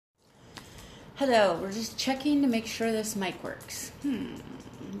Hello, we're just checking to make sure this mic works.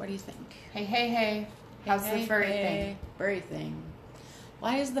 What do you think? Hey. How's the furry thing? Furry thing.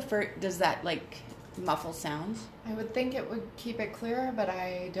 Why is the fur, does that like muffle sounds? I would think it would keep it clearer, but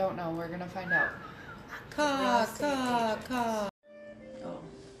I don't know. We're gonna find out. Caw. Oh.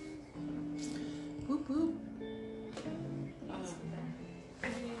 Boop, boop.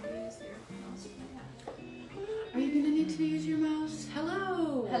 Are you gonna need to use your mouse?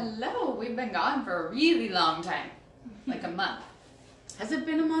 Hello. Hello. We've been gone for a really long time, like a month. Has it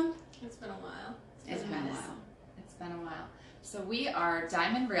been a month? It's been a while. It's been a while. It's been a while. So we are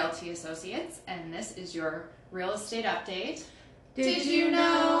Diamond Realty Associates, and this is your real estate update. Did you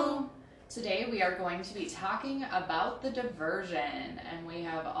know? Today we are going to be talking about the diversion, and we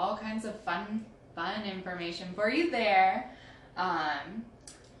have all kinds of fun information for you there.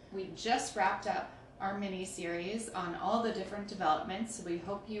 We just wrapped up our mini series on all the different developments. We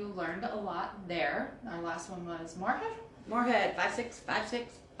hope you learned a lot there. Our last one was Moorhead. Moorhead,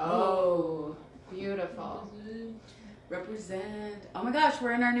 5656. Oh, beautiful. Represent. Oh my gosh,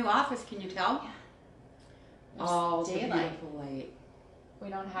 we're in our new office. Can you tell? There's All the daylight. beautiful light. We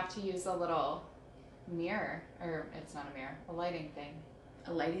don't have to use a little mirror, or it's not a mirror, a lighting thing.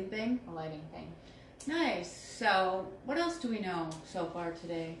 A lighting thing. A lighting thing. Nice. So, what else do we know so far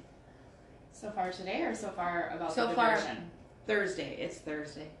today? So far today, or so far about So the far- diversion? Thursday. It's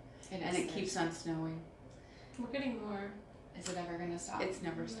Thursday, and it keeps on snowing. We're getting more. Is it ever going to stop? It's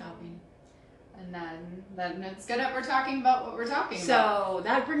never stopping. And then it's good that we're talking about what we're talking about. So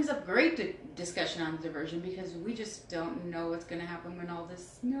that brings up great discussion on diversion because we just don't know what's going to happen when all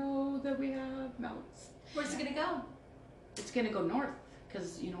this snow that we have melts. Where's it gonna go? It's going to go north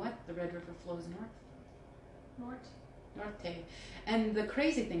because you know what? The Red River flows North. north. And the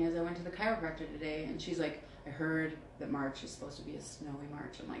crazy thing is, I went to the chiropractor today, and she's like, "I heard that March is supposed to be a snowy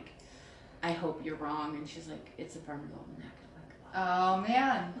March." I'm like, "I hope you're wrong." And she's like, "It's a farmer's almanac." I'm like, Oh,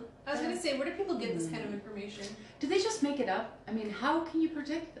 man. I was gonna say, where do people get this kind of information? "Did they just make it up? I mean, how can you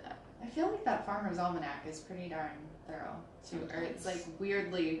predict that?" I feel like that Farmer's Almanac is pretty darn thorough, too. Or it's like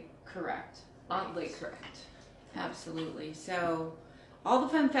weirdly correct. Oddly correct. Absolutely. So, all the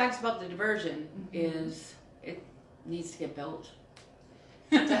fun facts about the diversion is it needs to get built.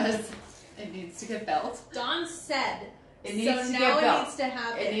 It does. It needs to get built. Dawn said. It needs so to now get it built. needs to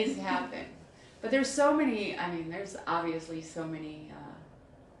happen. It needs to happen. But there's so many, I mean, there's obviously so many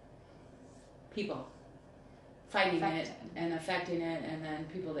people fighting it and affecting it, and then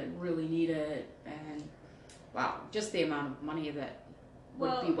people that really need it, and wow, just the amount of money that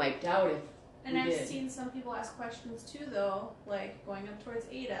would be wiped out if And we I've did. seen some people ask questions too, though, like going up towards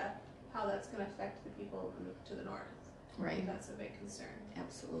Ada, how that's gonna affect the people to the north. I Right. think that's a big concern.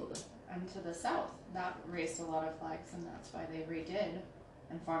 Absolutely. And to the south. That raised a lot of flags, and that's why they redid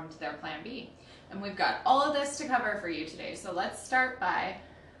and formed their Plan B. And we've got all of this to cover for you today. So let's start by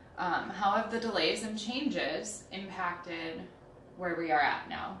how have the delays and changes impacted where we are at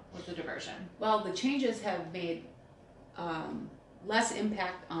now with the diversion? Well, the changes have made less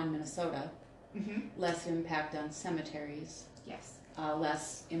impact on Minnesota, less impact on cemeteries, Yes.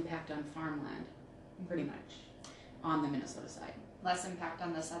 less impact on farmland, pretty much, on the Minnesota side. Less impact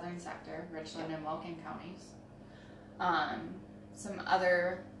on the southern sector, Richland and Wilkin counties. Some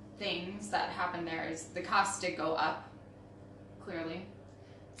other things that happened there is the costs did go up, clearly.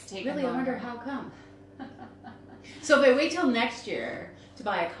 It's taken Really, I wonder longer. how come. So if I wait till next year to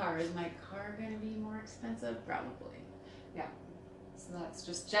buy a car, is my car going to be more expensive? Probably. So that's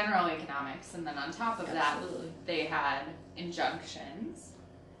just general economics, and then on top of Absolutely. that, they had injunctions,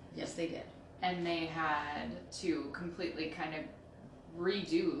 Yes, they did. and they had to completely kind of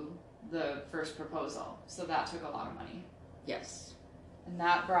redo the first proposal. So that took a lot of money. Yes. And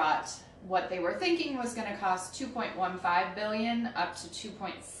that brought what they were thinking was going to cost $2.15 billion up to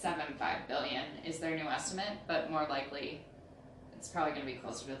 $2.75 billion is their new estimate, but more likely it's probably going to be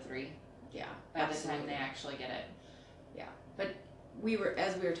closer to $3 billion Yeah. by absolutely. the time they actually get it. Yeah. But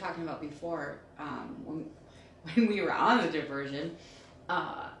as we were talking about before, when we were on the diversion,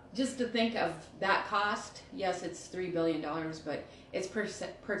 just to think of that cost, yes, it's $3 billion, but it's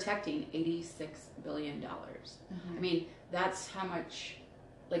protecting $86 billion. I mean, that's how much,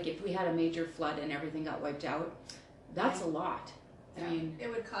 like if we had a major flood and everything got wiped out, that's a lot. I mean, It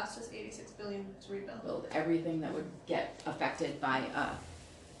would cost us $86 billion to rebuild. build everything that would get affected by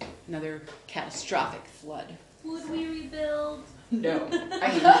another catastrophic flood. Would we rebuild? No.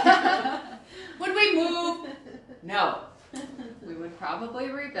 I mean, would we move? No. We would probably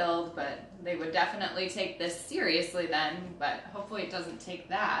rebuild, but they would definitely take this seriously then, but hopefully it doesn't take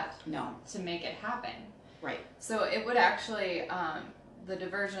that No. to make it happen. Right. So it would actually, the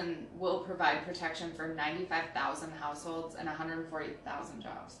diversion will provide protection for 95,000 households and 140,000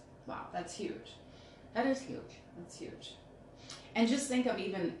 jobs. Wow, That's huge. that is huge. That's huge. And just think of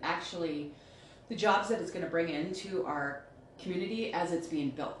even actually the jobs that it's going to bring into our community as it's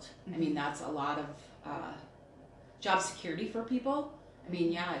being built. I mean, that's a lot of job security for people. I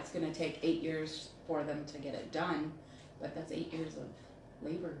mean, yeah, it's going to take 8 years for them to get it done, but that's 8 years of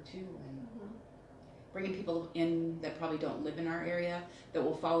labor too, and bringing people in that probably don't live in our area, that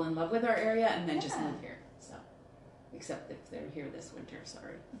will fall in love with our area and then just Yeah. move here. So, except if they're here this winter,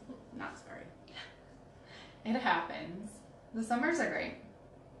 sorry, not sorry. It happens. The summers are great.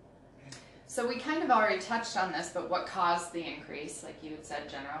 So we kind of already touched on this, but what caused the increase? Like you had said,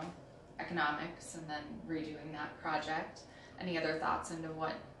 general economics and then redoing that project. Any other thoughts into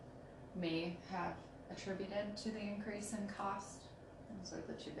what may have attributed to the increase in cost? Those are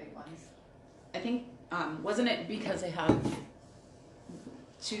the two big ones. I think, wasn't it because they have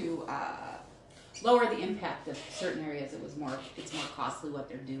to lower the impact of certain areas? It's more costly what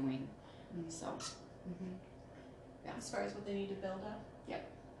they're doing. So, As far as what they need to build up.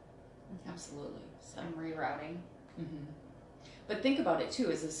 absolutely. So, And rerouting. but think about it too.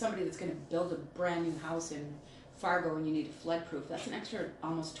 As somebody that's going to build a brand new house in Fargo and you need a flood proof, that's an extra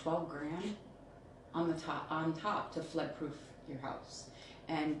almost $12,000 on top to flood proof your house.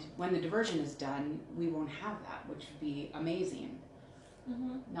 And when the diversion is done, we won't have that, which would be amazing.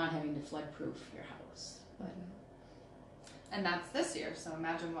 Not having to flood proof your house. But And that's this year, so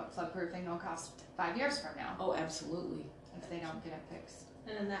imagine what floodproofing will cost 5 years from now oh, absolutely. if they don't get it fixed.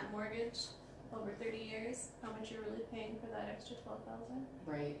 And then that mortgage over 30 years, how much you're really paying for that extra 12,000?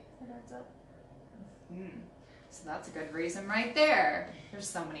 Right. It adds up. So that's a good reason right there. There's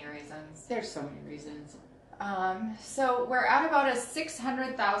so many reasons. There's so many reasons. So we're at about a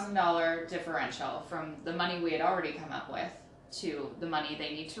 $600,000 differential from the money we had already come up with to the money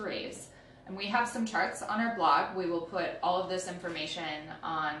they need to raise. And we have some charts on our blog. We will put all of this information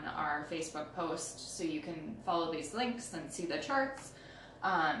on our Facebook post so you can follow these links and see the charts.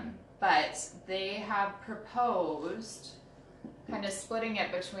 But they have proposed kind of splitting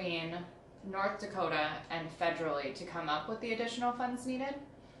it between North Dakota and federally to come up with the additional funds needed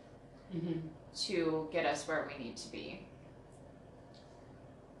to get us where we need to be.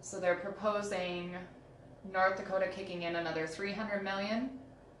 So they're proposing North Dakota kicking in another $300 million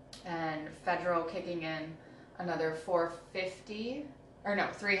and federal kicking in another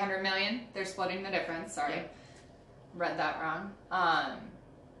 $300 million. They're splitting the difference, sorry. Yep. Read that wrong.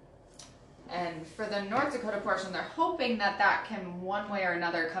 And for the North Dakota portion, they're hoping that can one way or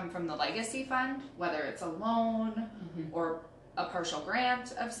another come from the legacy fund, whether it's a loan or a partial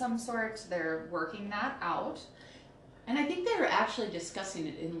grant of some sort. They're working that out. And I think they're actually discussing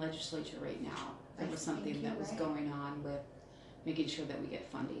it in legislature right now. There was something that was going on with making sure that we get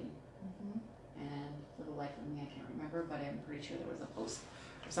funding. And for the life of me, I can't remember, but I'm pretty sure there was a post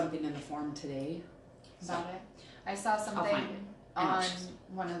or something in the forum today About it. I saw find something it. on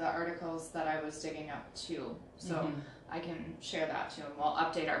one of the articles that I was digging up too, so Mhm. I can share that too, and we'll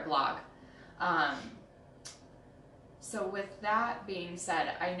update our blog. So with that being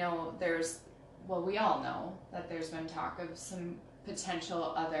said, I know we all know that there's been talk of some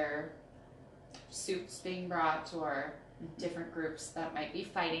potential other suits being brought or different groups that might be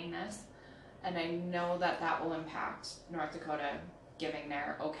fighting this, and I know that will impact North Dakota giving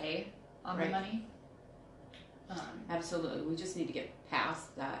their okay on the Right. money. Absolutely. We just need to get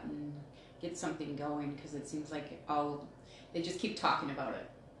past that and get something going because it seems like they just keep talking about it.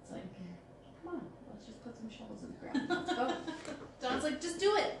 It's like, come on, let's just put some shovels in the ground. Let's go. Don's like, just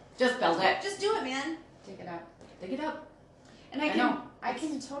do it. Just build it. Just do it, man. Dig it up. Dig it up. And I know. I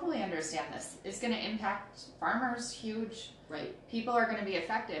can totally understand this. It's going to impact farmers huge. Right. People are going to be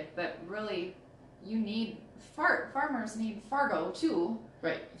affected, but really, you need farmers need Fargo too.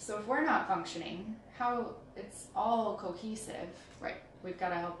 Right. So if we're not functioning, it's all cohesive. Right. We've got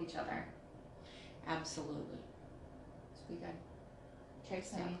to help each other. Absolutely. To be good.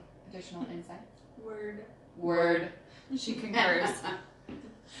 Trace, any additional insight? Word. She concurs.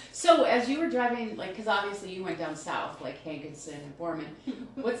 So as you were driving, because obviously you went down south, like Hankinson and Foreman,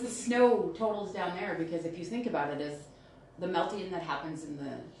 what's the snow totals down there? Because if you think about it, as the melting that happens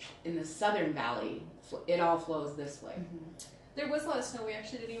in the southern valley, it all flows this way. There was a lot of snow. We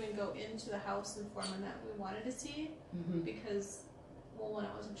actually didn't even go into the house in Foreman that we wanted to see because, well, one,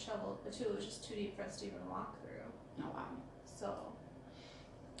 it wasn't shoveled, but two, it was just too deep for us to even walk through. Oh wow. So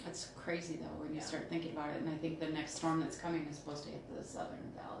That's crazy though when you start thinking about it, and I think the next storm that's coming is supposed to hit the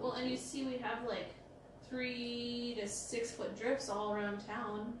southern valley. well, and you see, we have like 3 to 6 foot drifts all around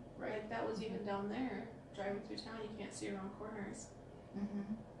town. Right. Like that was even down there. Driving through town, you can't see around corners.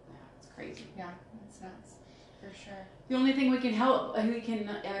 Mm-hmm. Yeah, it's crazy. Yeah, it's nuts for sure. The only thing we can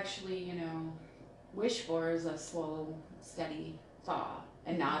actually, wish for is a slow, steady thaw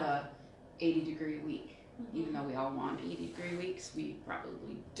and not a 80-degree week. Even though we all want 80-degree weeks, we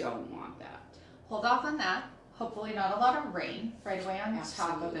probably don't want that. Hold off on that. Hopefully not a lot of rain right away on top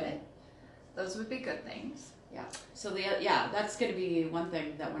of Absolutely. it. Those would be good things. Yeah. So that's going to be one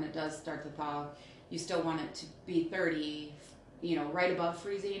thing that when it does start to thaw, you still want it to be 30, right above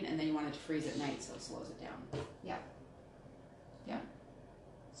freezing, and then you want it to freeze at night, so it slows it down. Yeah. Yeah.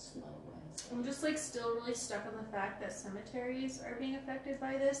 Slow winds. I'm just like still really stuck on the fact that cemeteries are being affected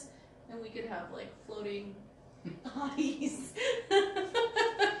by this, and we could have like floating bodies.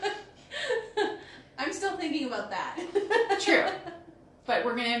 I'm still thinking about that. True. But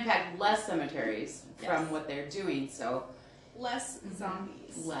we're going to impact less cemeteries from Yes. what they're doing, so Less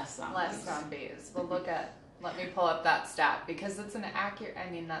zombies. less zombies. Less zombies. Let me pull up that stat because it's an accurate,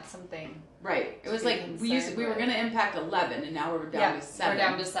 that's something. Right. It was To be like we concerned were with. going to impact 11, and now we're down to 7. We're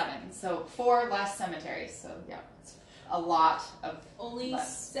down to 7. So 4 less cemeteries. So Yeah. it's a lot of. Only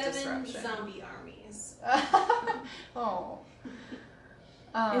Less 7 disruption. zombie armies. Oh.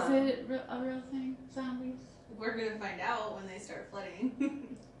 Is it a real thing, zombies? We're gonna find out when they start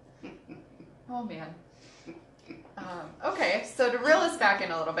flooding. Oh man. Okay, so to reel us back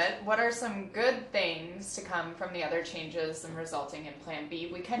in a little bit, what are some good things to come from the other changes and resulting in Plan B?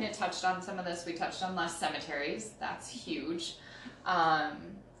 We kind of touched on some of this. We touched on less cemeteries. That's huge.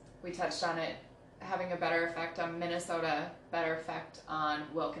 We touched on it having a better effect on Minnesota, better effect on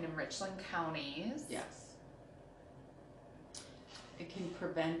Wilkin and Richland counties. Yes. It can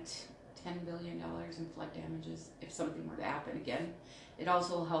prevent $10 billion in flood damages if something were to happen again. It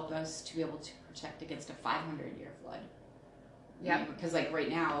also will help us to be able to protect against a 500-year flood. Yep. Because like right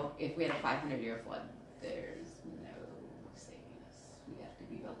now, if we had a 500-year flood, there's no saving us. We have to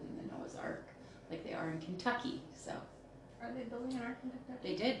be building the Noah's Ark like they are in Kentucky. So Are they building an ark in Kentucky?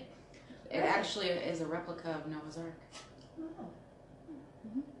 they did. It actually is a replica of Noah's Ark. Oh.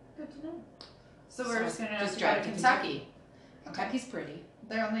 Mhm. Good to know. So we're just going to just go drive to to Kentucky. Kentucky's pretty.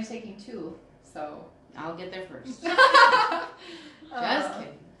 They're only taking 2, so. I'll get there first. Just Just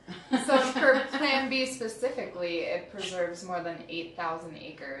kidding. So for Plan B specifically, it preserves more than 8,000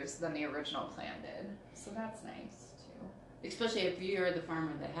 acres than the original plan did. So that's nice too. Especially if you're the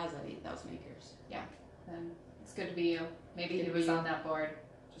farmer that has that 8,000 acres. And it's good to be you. Maybe Good he to was be you. on that board.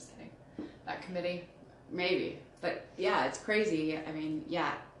 Just kidding. That committee. Maybe. But yeah, it's crazy. I mean,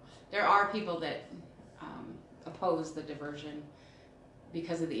 yeah, there are people that oppose the diversion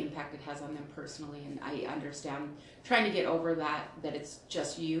because of the impact it has on them personally. And I understand trying to get over that it's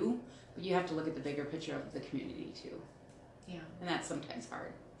just you, but you have to look at the bigger picture of the community too. Yeah. And that's sometimes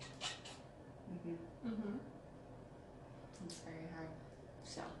hard. Mm-hmm. Mm-hmm. It's very hard.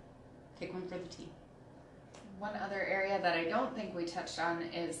 So take one for the team. One other area that I don't think we touched on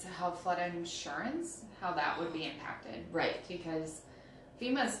is how flood insurance, how that would be impacted. Right. Because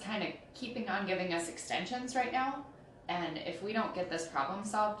FEMA's kind of keeping on giving us extensions right now, and if we don't get this problem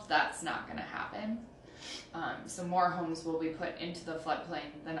solved, that's not going to happen. So more homes will be put into the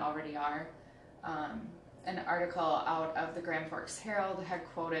floodplain than already are. An article out of the Grand Forks Herald had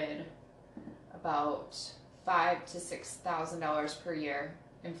quoted about $5,000 to $6,000 per year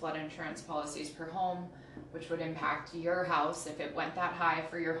in flood insurance policies per home, which would impact your house. If it went that high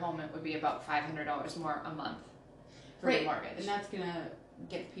for your home, it would be about $500 more a month for Right. your mortgage. And that's going to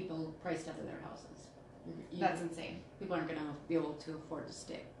get people priced out of their houses. That's insane. People aren't going to be able to afford to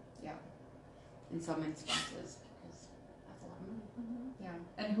stay. Yeah. In some instances, because that's a lot of money. Yeah.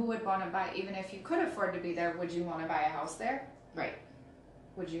 And who would want to buy, even if you could afford to be there, would you want to buy a house there? Right.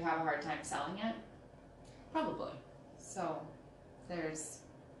 Would you have a hard time selling it? Probably. So there's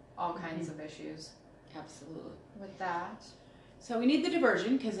all kinds of issues Absolutely. with that. So we need the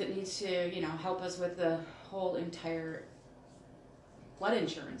diversion because it needs to, help us with the whole entire flood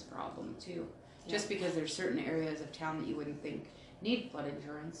insurance problem too. Just because there's certain areas of town that you wouldn't think need flood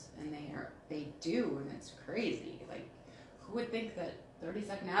insurance, and they do, and it's crazy. Like, who would think that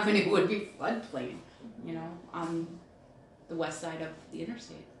 32nd Avenue would be floodplain, on the west side of the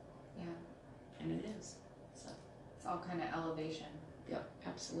interstate? Yeah. And it is. So, It's all kind of elevation. yep,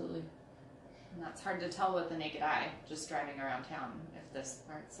 absolutely. And that's hard to tell with the naked eye, just driving around town, if this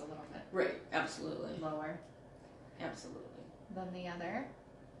part's a little bit Right, absolutely. lower Absolutely. than the other.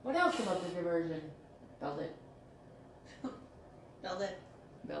 What else about the diversion? Build it. Build it.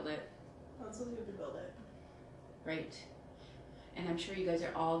 Build it. That's what we have to build it. Right. And I'm sure you guys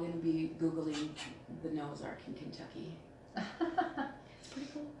are all going to be Googling the Noah's Ark in Kentucky. It's pretty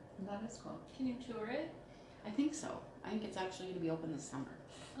cool. That is cool. Can you tour it? I think so. I think it's actually going to be open this summer,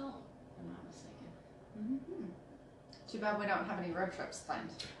 Oh. if I'm not mistaken. Mm-hmm. Too bad we don't have any road trips planned.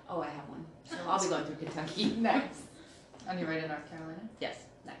 Oh, I have one. So I'll be going through Kentucky. Nice. On your way to North Carolina? Yes.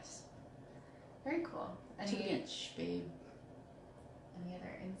 Nice. Very cool. To the beach, babe. Any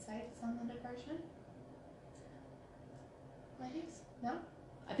other insights on the diversion? Ladies? No?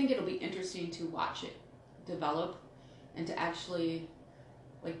 I think it'll be interesting to watch it develop and to actually,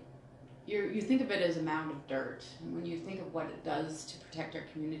 like, you think of it as a mound of dirt. And when you think of what it does to protect our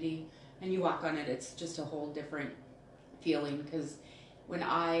community and you walk on it, it's just a whole different feeling. Because when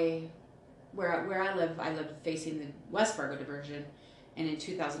where I live facing the West Fargo diversion. And in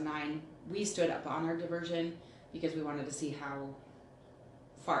 2009, we stood up on our diversion because we wanted to see how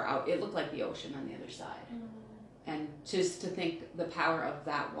far out it looked like the ocean on the other side. And just to think the power of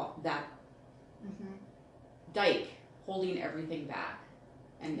that dike holding everything back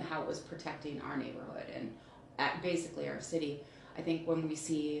and how it was protecting our neighborhood and basically our city. I think when we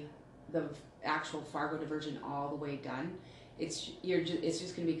see the actual Fargo diversion all the way done, it's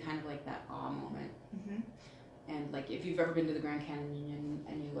just going to be kind of like that awe moment. Mm-hmm. And like if you've ever been to the Grand Canyon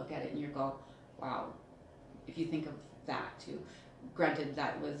and you look at it and you go, wow, if you think of that too. Granted,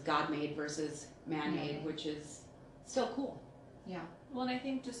 that was God-made versus man-made, which is still cool. Yeah. Well, and I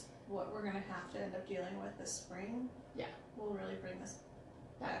think just what we're gonna have to end up dealing with this spring, will really bring this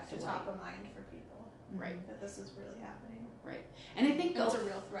back to top of mind for people. Right. That this is really happening. Right. And I think it's a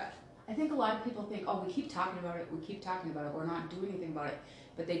real threat. I think a lot of people think, oh, we keep talking about it, we're not doing anything about it,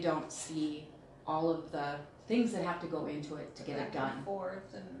 but they don't see all of the things that have to go into it to get it done. And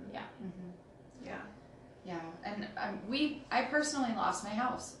forth and yeah. Mm-hmm. Yeah. Yeah, and I personally lost my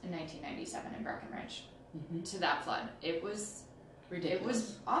house in 1997 in Breckenridge to that flood. It was ridiculous. It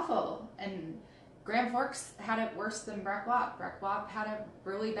was awful, and Grand Forks had it worse than Breck Wap. Breck Wap had it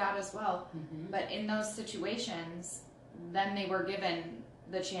really bad as well. But in those situations, then they were given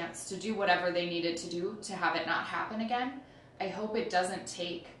the chance to do whatever they needed to do to have it not happen again. I hope it doesn't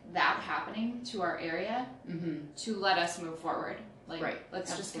take that happening to our area to let us move forward. Like,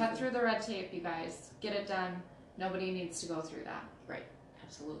 let's just cut through the red tape, you guys. Get it done. Nobody needs to go through that. Right.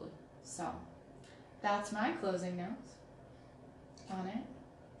 Absolutely. So, that's my closing notes on it.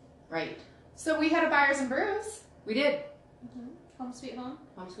 Right. So, we had a Buyers and Brews. We did. Home sweet home.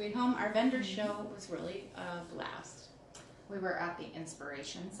 Home sweet home. Our vendor show was really a blast. We were at the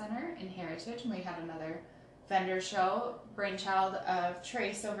Inspiration Center in Heritage, and we had another vendor show, brainchild of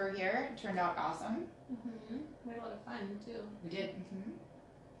Trace over here. It turned out awesome. We had a lot of fun too. We did.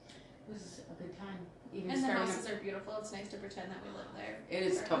 It was a good time. Even and the houses are beautiful. It's nice to pretend that we live there. It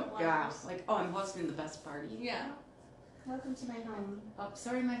is like, oh, I'm hosting the best party. Yeah. Welcome to my home. Oh,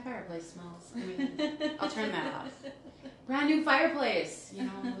 sorry, my fireplace smells. I mean, I'll turn that off. Brand new fireplace. You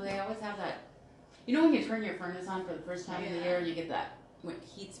know, they always have that. You know when you turn your furnace on for the first time of the year, you get that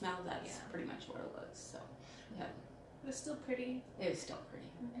heat smell? That's pretty much what it was. So, yeah. But it's still pretty. It was still pretty.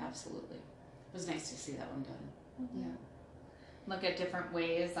 Absolutely. It was nice to see that one done. Yeah. Look at different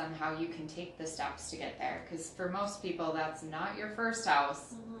ways on how you can take the steps to get there. Because for most people, that's not your first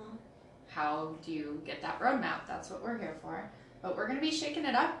house. How do you get that roadmap? That's what we're here for. But we're going to be shaking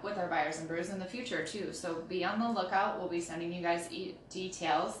it up with our Buyers and Brews in the future, too. So be on the lookout. We'll be sending you guys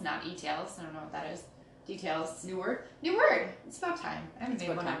details, not e-tails. I don't know what that is. Details. New word? New word. It's about time. I haven't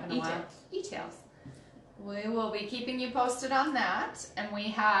made one up in a while. E-tails. We will be keeping you posted on that. And we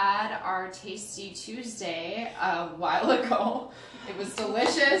had our Tasty Tuesday a while ago. It was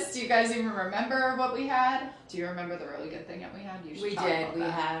delicious. Do you guys even remember what we had? Do you remember the really good thing that we had? You should talk about We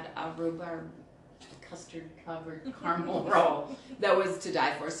had a rhubarb custard covered caramel roll that was to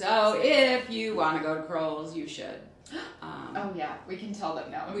die for. So if you want to go to Kroll's, you should. Oh yeah, we can tell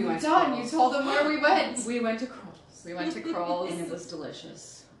them now. We went to done. Kroll's. You told them where we went. We went to Kroll's. We went to Kroll's. And it was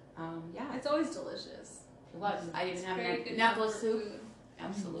delicious. Yeah, It's always delicious. it was. I even have Very good Annapolis comfort soup. food.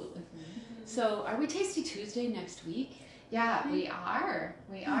 Absolutely. So are we Tasty Tuesday next week? Yeah, we are.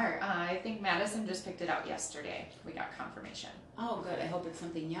 We are. I think Madison just picked it out yesterday. We got confirmation. Oh, good. I hope it's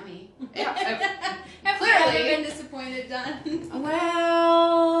something yummy. Yeah, Have we clearly. ever been disappointed, Don?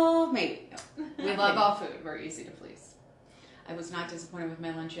 Well, maybe. We love all food. We're easy to please. I was not disappointed with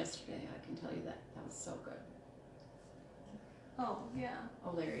my lunch yesterday. I can tell you that. That was so good. Oh, yeah.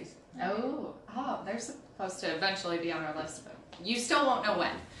 Oh, Larry's. Oh, they're supposed to eventually be on our list, but you still won't know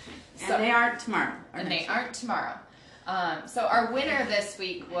when. So, And they aren't tomorrow. and they aren't tomorrow. So our winner this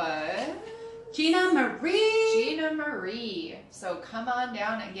week was Gina Marie. Gina Marie. So come on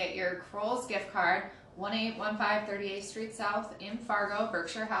down and get your Kroll's gift card, 1815 38th Street South in Fargo,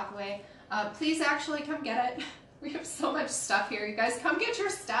 Berkshire Hathaway. Please actually come get it. We have so much stuff here. You guys come get your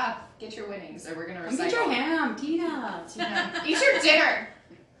stuff. Get your winnings or we're going to recycle. Come get your ham, Tina. Eat your dinner.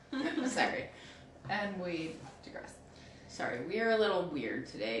 Sorry. And we digress. Sorry, we are a little weird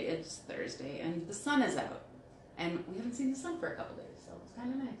today. It's Thursday and the sun is out. And we haven't seen the sun for a couple days, so it's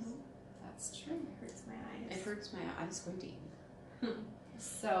kind of nice. That's true. It hurts my eyes. It hurts my eyes. I'm squinting.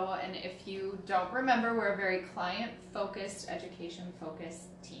 So, and if you don't remember, we're a very client-focused, education-focused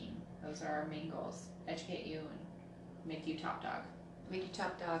team. Those are our main goals. Educate you and make you top dog. Make you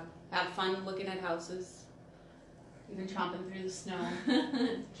top dog. Have fun looking at houses. Even chomping through the snow.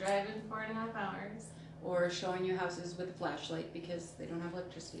 Driving 4.5 hours. Or showing you houses with a flashlight because they don't have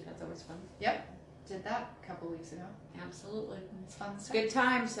electricity. That's always fun. Yep. Did that a couple weeks ago. Absolutely. It's fun It's stuff. a good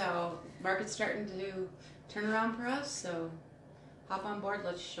time, so market's starting to turn around for us, so hop on board.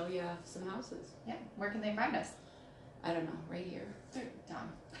 Let's show you some houses. Yeah. Where can they find us? I don't know, right here. Done.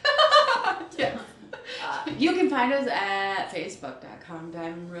 Yeah. You can find us at facebook.com,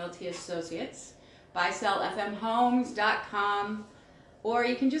 Diamond Realty Associates, buysellfmhomes.com, or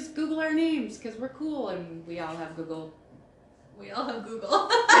you can just Google our names because we're cool and we all have Google. We all have Google.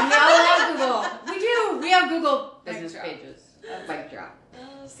 And we all have Google. We do. We have Google Mic business drop. pages. Mic drop.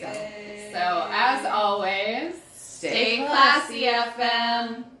 Okay. So, as always, Stay classy,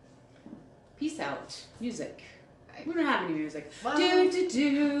 FM. Peace out. Music. We don't have any music. Well-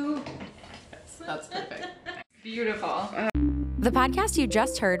 Do. That's perfect. Beautiful. The podcast you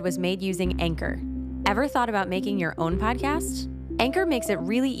just heard was made using Anchor. Ever thought about making your own podcast? Anchor makes it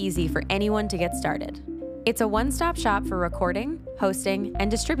really easy for anyone to get started. It's a one-stop shop for recording, hosting, and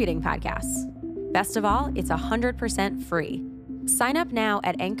distributing podcasts. Best of all, it's 100% free. Sign up now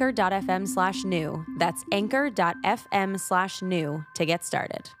at anchor.fm/new. That's anchor.fm/new to get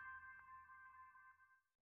started.